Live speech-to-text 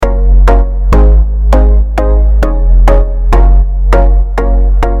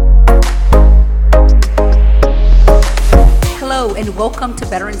Welcome to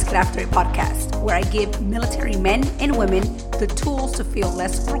Veterans Get After It podcast, where I give military men and women the tools to feel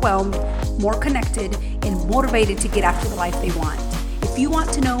less overwhelmed, more connected, and motivated to get after the life they want. If you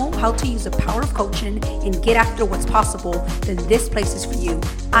want to know how to use the power of coaching and get after what's possible, then this place is for you.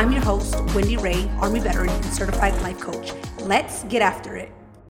 I'm your host, Wendy Ray, Army veteran and certified life coach. Let's get after it.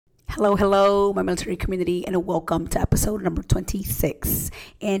 Hello, my military community, and welcome to episode number 26.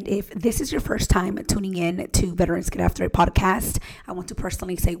 And if this is your first time tuning in to Veterans Get After It podcast, I want to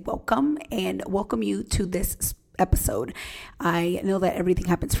personally say welcome and welcome you to this episode. I know that everything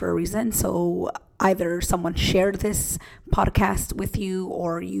happens for a reason, so either someone shared this podcast with you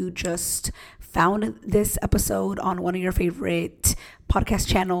or you just found this episode on one of your favorite podcast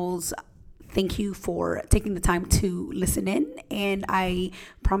channels. Thank you for taking the time to listen in, and I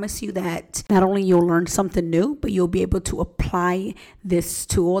promise you that not only you'll learn something new, but you'll be able to apply this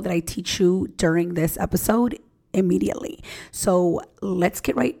tool that I teach you during this episode immediately. So let's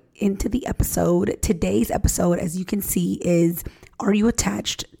get right into the episode. Today's episode, as you can see, is, are you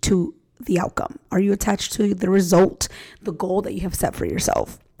attached to the outcome? Are you attached to the result, the goal that you have set for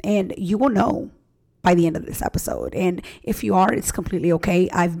yourself? And you will know by the end of this episode. And if you are, it's completely okay.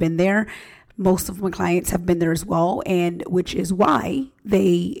 I've been there. Most of my clients have been there as well, and which is why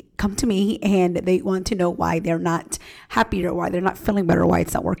they come to me and they want to know why they're not happy or why they're not feeling better, why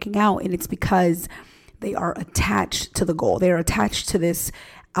it's not working out. And it's because they are attached to the goal. They're attached to this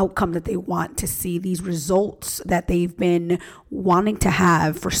outcome that they want to see, these results that they've been wanting to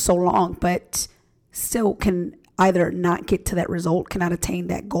have for so long, but still can either not get to that result, cannot attain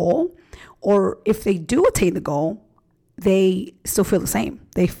that goal, or if they do attain the goal, they still feel the same.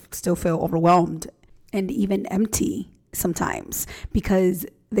 They still feel overwhelmed and even empty sometimes because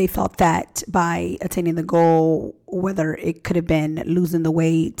they thought that by attaining the goal, whether it could have been losing the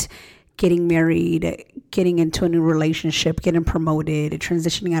weight, getting married, getting into a new relationship, getting promoted,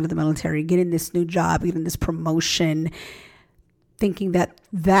 transitioning out of the military, getting this new job, getting this promotion, thinking that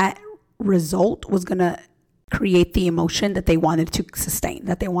that result was going to create the emotion that they wanted to sustain,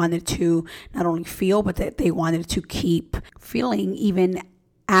 that they wanted to not only feel, but that they wanted to keep feeling even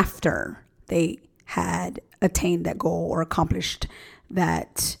after they had attained that goal or accomplished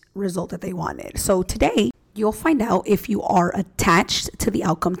that result that they wanted. So today, you'll find out if you are attached to the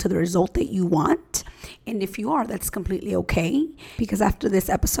outcome, to the result that you want. And if you are, that's completely okay. Because after this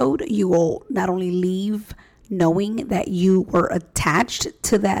episode, you will not only leave knowing that you were attached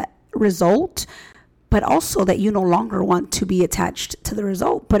to that result, but also that you no longer want to be attached to the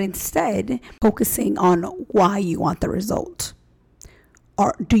result, but instead focusing on why you want the result.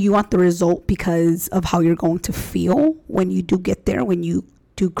 Or do you want the result because of how you're going to feel when you do get there, when you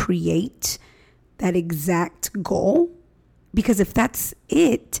do create that exact goal? Because if that's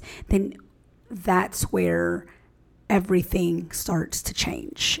it, then that's where everything starts to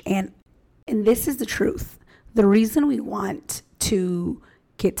change. And this is the truth. The reason we want to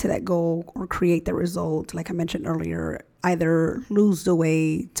get to that goal or create the result, like I mentioned earlier, either lose the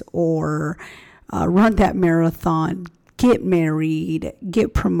weight or run that marathon, get married,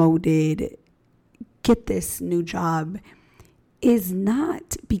 get promoted, get this new job, is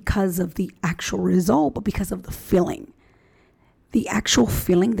not because of the actual result, but because of the feeling. The actual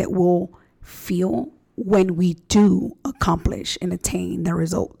feeling that we'll feel when we do accomplish and attain the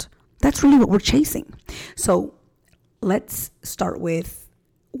result. That's really what we're chasing. So let's start with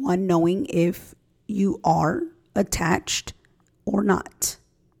one, knowing if you are attached or not.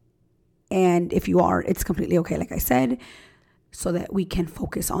 And if you are, it's completely okay, like I said, so that we can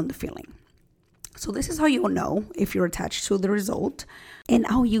focus on the feeling. So this is how you will know if you're attached to the result. And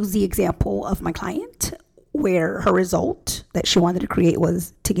I'll use the example of my client where her result that she wanted to create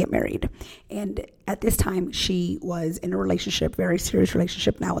was to get married. And at this time, she was in a relationship, very serious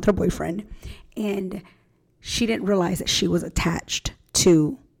relationship now with her boyfriend. And she didn't realize that she was attached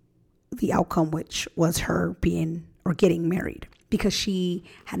to the outcome, which was her being or getting married, because she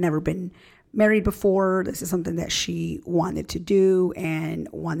had never been married before. This is something that she wanted to do and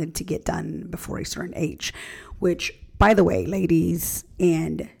wanted to get done before a certain age, which, by the way, ladies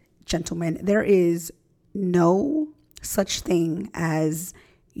and gentlemen, there is no such thing as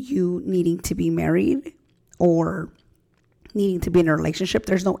you needing to be married or needing to be in a relationship.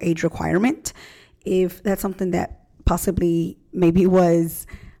 There's no age requirement. If that's something that possibly maybe was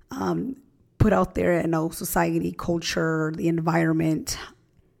put out there, and society, culture, the environment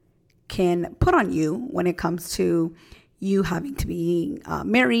can put on you when it comes to you having to be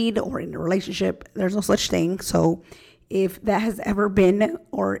married or in a relationship. There's no such thing. So if that has ever been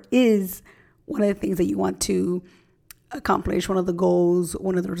or is one of the things that you want to accomplish, one of the goals,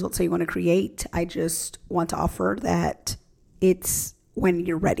 one of the results that you want to create, I just want to offer that it's when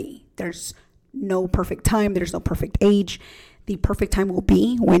you're ready. There's no perfect time. There's no perfect age. The perfect time will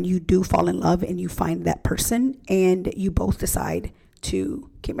be when you do fall in love and you find that person and you both decide to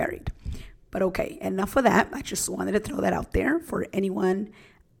get married. But okay, enough of that. I just wanted to throw that out there for anyone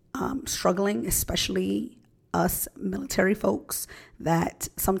struggling, especially us military folks that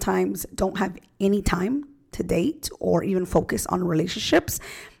sometimes don't have any time to date or even focus on relationships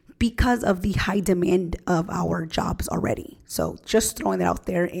because of the high demand of our jobs already. So just throwing that out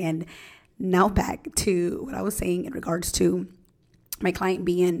there. And now back to what I was saying in regards to my client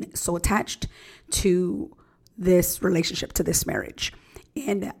being so attached to this relationship, to this marriage.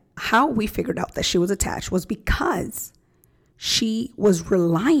 And how we figured out that she was attached was because she was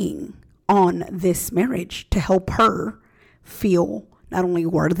relying on this marriage to help her feel not only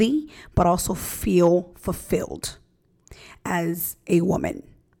worthy, but also feel fulfilled as a woman.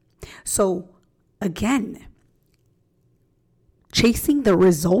 So again, chasing the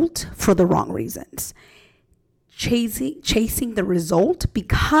result for the wrong reasons. Chasing the result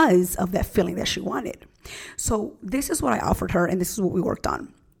because of that feeling that she wanted. So this is what I offered her, and this is what we worked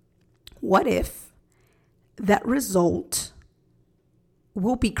on. What if that result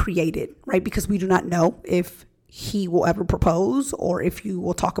will be created, right? Because we do not know if he will ever propose or if you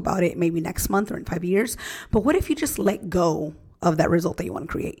will talk about it maybe next month or in 5 years. But what if you just let go of that result that you want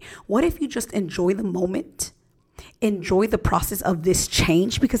to create? What if you just enjoy the moment, enjoy the process of this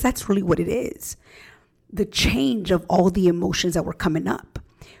change? Because that's really what it is. The change of all the emotions that were coming up.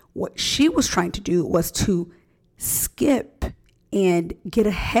 What she was trying to do was to skip and get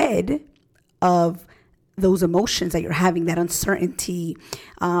ahead of those emotions that you're having, that uncertainty,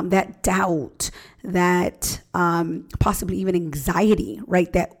 that doubt, that possibly even anxiety,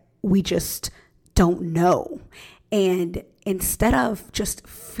 right? That we just don't know. And instead of just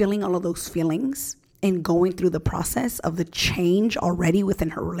feeling all of those feelings and going through the process of the change already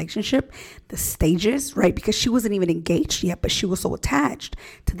within her relationship, the stages, right? Because she wasn't even engaged yet, but she was so attached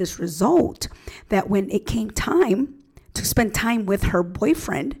to this result that when it came time to spend time with her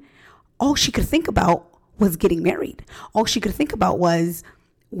boyfriend, all she could think about was getting married. All she could think about was,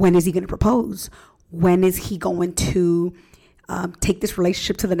 when is he going to propose? When is he going to take this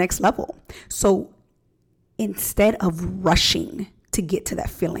relationship to the next level? So instead of rushing to get to that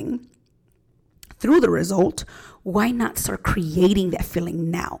feeling through the result, why not start creating that feeling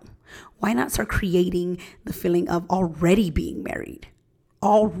now? Why not start creating the feeling of already being married,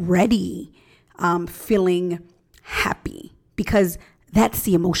 already feeling happy? Because that's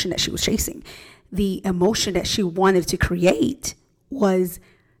the emotion that she was chasing. The emotion that she wanted to create was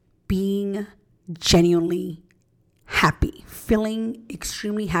being genuinely happy, feeling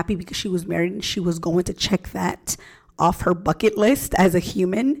extremely happy because she was married and she was going to check that off her bucket list as a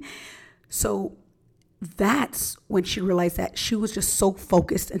human. So that's when she realized that she was just so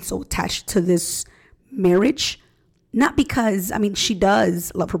focused and so attached to this marriage. Not because, she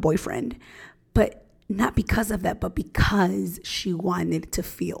does love her boyfriend, but not because of that, but because she wanted to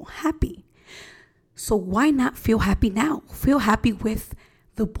feel happy. So why not feel happy now? Feel happy with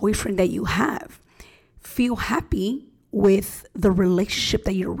the boyfriend that you have. Feel happy with the relationship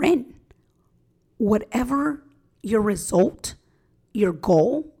that you're in. Whatever your result, your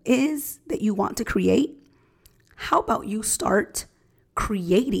goal is that you want to create, how about you start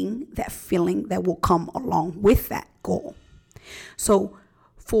creating that feeling that will come along with that goal? So,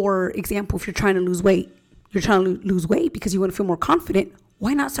 for example, if you're trying to lose weight, because you want to feel more confident,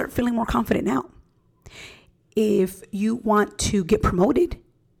 why not start feeling more confident now? If you want to get promoted,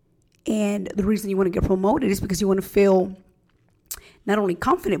 and the reason you want to get promoted is because you want to feel not only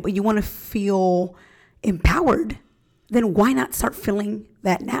confident, but you want to feel empowered, then why not start feeling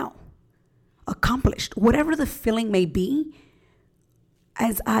that now? Accomplished. Whatever the feeling may be,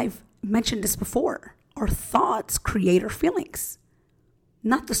 as I've mentioned this before, our thoughts create our feelings,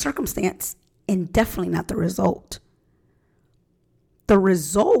 not the circumstance, and definitely not the result. The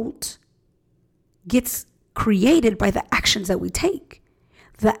result gets created by the actions that we take.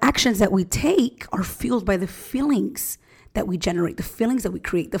 The actions that we take are fueled by the feelings that we generate, the feelings that we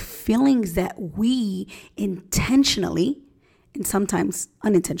create, the feelings that we intentionally and sometimes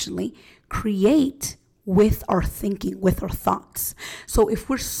unintentionally create with our thinking, with our thoughts. So if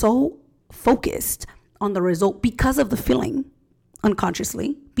we're so focused on the result because of the feeling,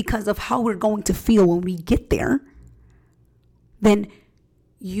 unconsciously, because of how we're going to feel when we get there, then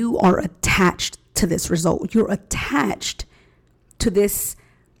you are attached to this result. You're attached to this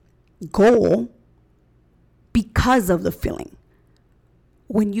goal because of the feeling,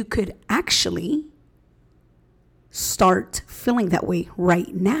 when you could actually start feeling that way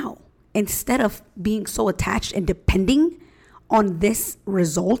right now, instead of being so attached and depending on this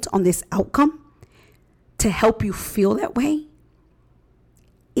result, on this outcome, to help you feel that way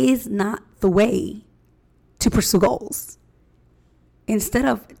is not the way to pursue goals. Instead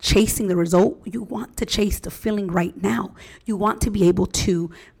of chasing the result, you want to chase the feeling right now. You want to be able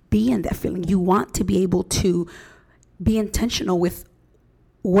to be in that feeling. You want to be able to be intentional with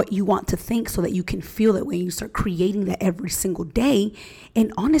what you want to think so that you can feel that way. You start creating that every single day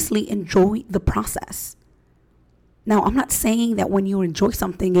and honestly enjoy the process. Now, I'm not saying that when you enjoy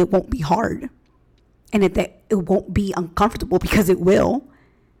something, it won't be hard and that it won't be uncomfortable, because it will.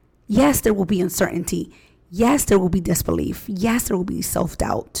 Yes, there will be uncertainty. Yes, there will be disbelief. Yes, there will be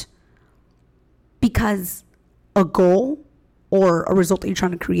self-doubt, because a goal or a result that you're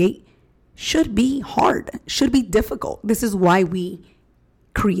trying to create should be hard, should be difficult. This is why we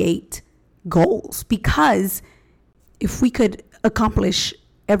create goals, because if we could accomplish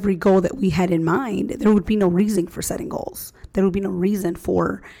every goal that we had in mind, there would be no reason for setting goals. There would be no reason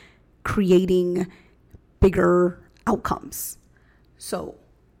for creating bigger outcomes. So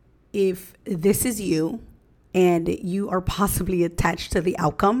if this is you and you are possibly attached to the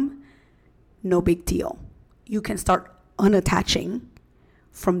outcome, no big deal. You can start unattaching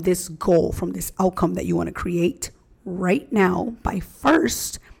from this goal, from this outcome that you want to create right now by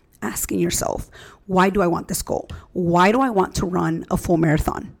first asking yourself, why do I want this goal? Why do I want to run a full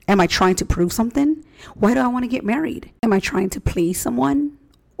marathon? Am I trying to prove something? Why do I want to get married? Am I trying to please someone?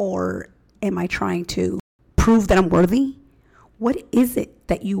 Or am I trying to prove that I'm worthy? What is it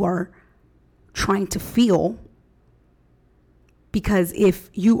that you are trying to feel? Because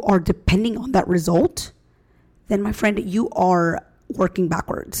if you are depending on that result, then my friend, you are working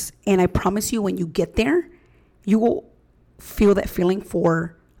backwards. And I promise you, when you get there, you will feel that feeling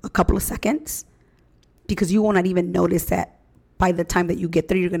for a couple of seconds, because you will not even notice that by the time that you get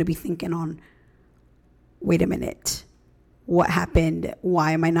there, you're going to be thinking on, wait a minute, what happened?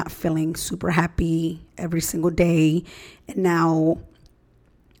 Why am I not feeling super happy every single day? And now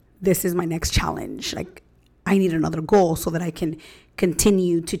this is my next challenge. Like, I need another goal so that I can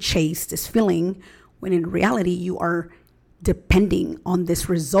continue to chase this feeling, when in reality, you are depending on this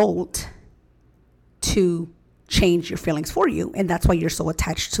result to change your feelings for you. And that's why you're so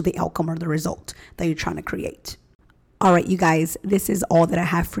attached to the outcome or the result that you're trying to create. All right, you guys, this is all that I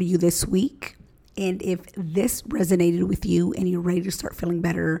have for you this week. And if this resonated with you and you're ready to start feeling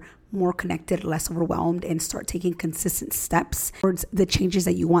better, more connected, less overwhelmed, and start taking consistent steps towards the changes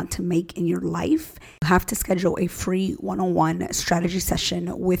that you want to make in your life, you have to schedule a free one-on-one strategy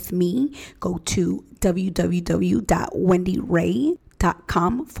session with me. Go to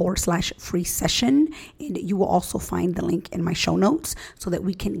www.wendyray.com/free session. And you will also find the link in my show notes so that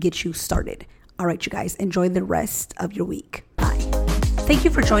we can get you started. All right, you guys, enjoy the rest of your week. Bye. Thank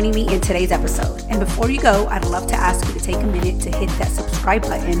you for joining me in today's episode. And before you go, I'd love to ask you to take a minute to hit that subscribe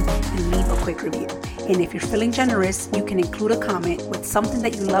button and leave a quick review. And if you're feeling generous, you can include a comment with something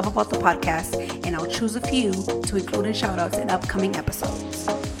that you love about the podcast, and I'll choose a few to include in shout outs in upcoming episodes.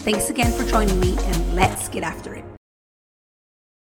 Thanks again for joining me, and let's get after it.